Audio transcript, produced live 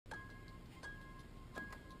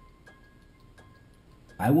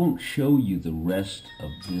I won't show you the rest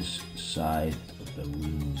of this side of the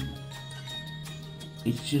room.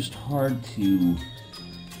 It's just hard to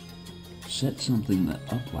set something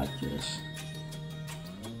up like this.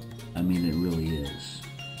 I mean, it really is.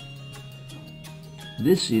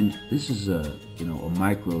 This is a a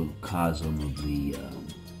microcosm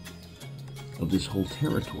of this whole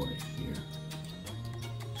territory here.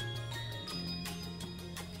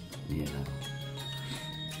 Yeah.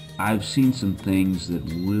 I've seen some things that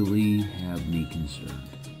really have me concerned.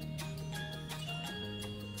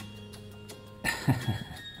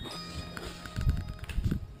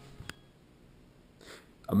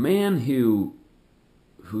 A man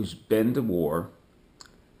who's been to war,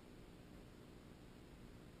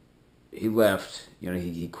 he left,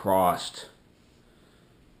 he crossed,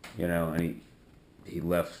 and he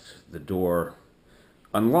left the door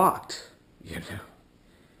unlocked,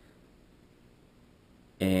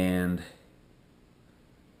 And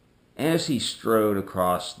as he strode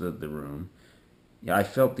across the room, I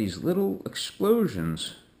felt these little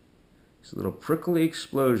explosions, these little prickly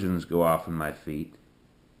explosions go off in my feet.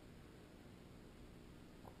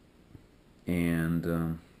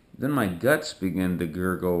 And then my guts began to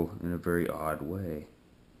gurgle in a very odd way.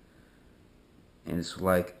 And it's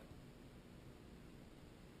like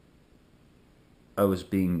I was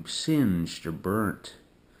being singed or burnt.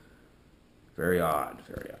 Very odd,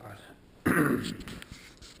 very odd.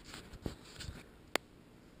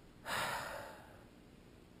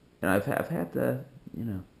 And I've had the,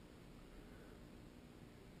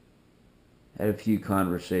 had a few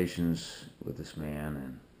conversations with this man,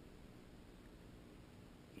 and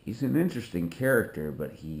he's an interesting character,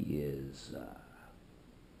 but he is,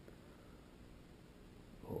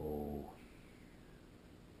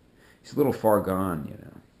 he's a little far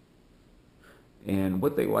gone, And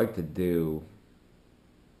what they like to do,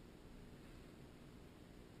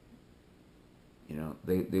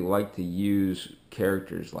 they like to use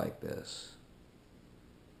characters like this,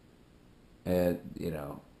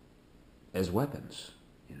 as weapons,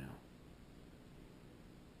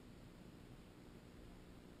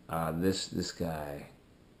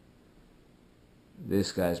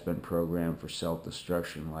 This guy's been programmed for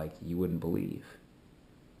self-destruction like you wouldn't believe.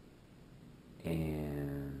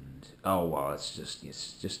 And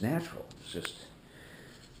it's just natural.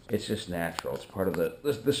 It's just natural. It's part of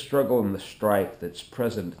the struggle and the strife that's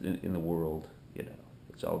present in the world.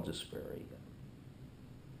 It's all just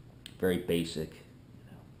very basic.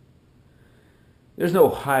 There's no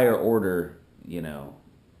higher order,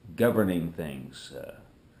 governing things,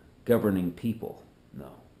 governing people.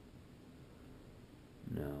 No.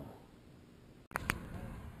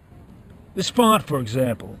 This font, for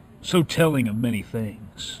example, so telling of many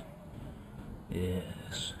things.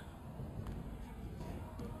 Yes.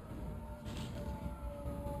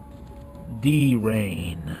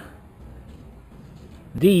 D-rain.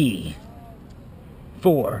 D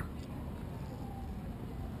for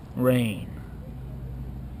rain.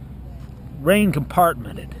 Rain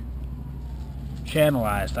compartmented.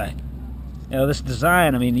 Channelized. This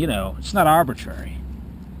design, it's not arbitrary.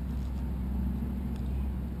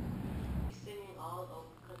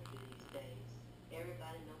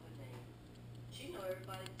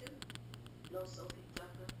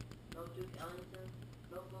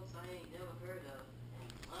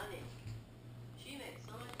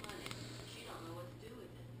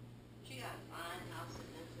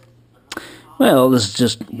 Well, this is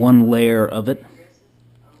just one layer of it.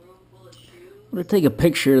 I'm going to take a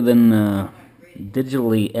picture, then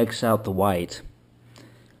digitally X out the white.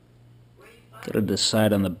 Got to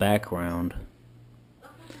decide on the background.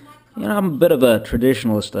 I'm a bit of a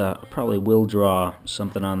traditionalist. I probably will draw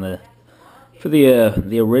something on for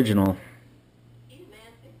the original.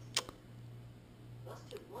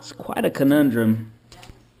 It's quite a conundrum.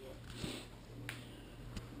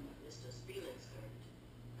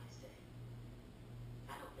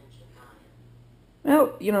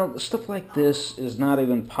 Well, stuff like this is not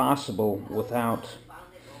even possible without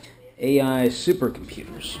AI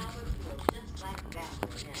supercomputers.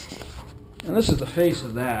 And this is the face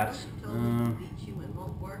of that.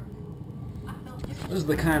 This is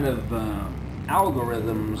the kind of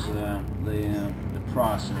algorithms the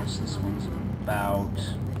process. This one's about,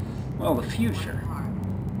 well, the future.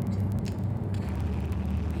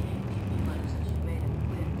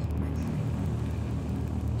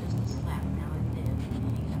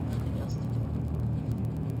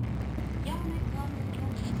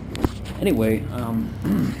 Anyway,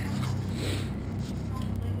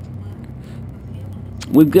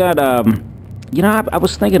 we've got, I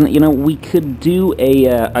was thinking, we could do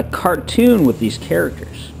a cartoon with these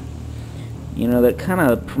characters. you know, that kind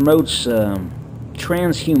of promotes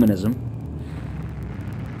transhumanism.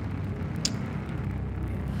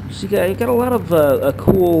 So you got a lot of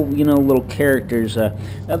cool, you know, little characters.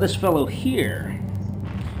 Now this fellow here,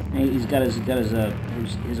 he's got his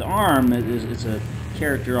arm. It's a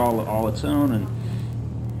character all its own,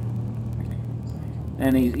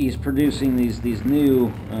 and he's producing these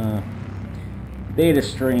new data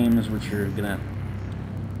streams, which are gonna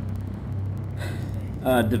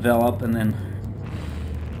develop, and then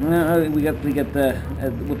we got the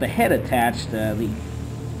with the head attached.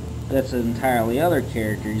 That's an entirely other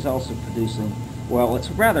character. He's also producing. Well, it's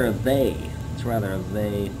rather a they. It's rather a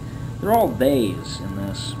they. They're all theys in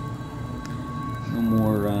this. No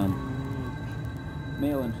more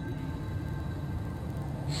male and.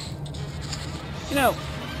 You know,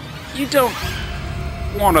 you don't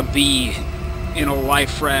want to be in a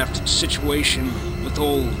life raft situation with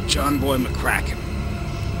old John Boy McCracken.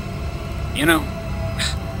 You know?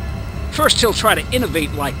 First he'll try to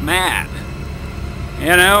innovate like mad.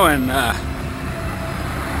 You know, and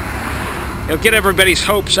he'll get everybody's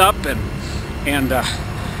hopes up, and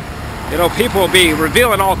you know, people will be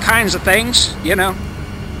revealing all kinds of things, you know,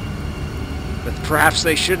 but perhaps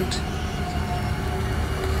they shouldn't.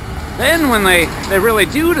 Then when they really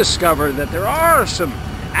do discover that there are some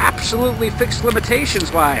absolutely fixed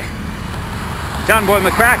limitations, why, John Boy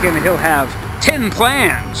McCracken, he'll have 10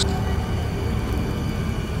 plans.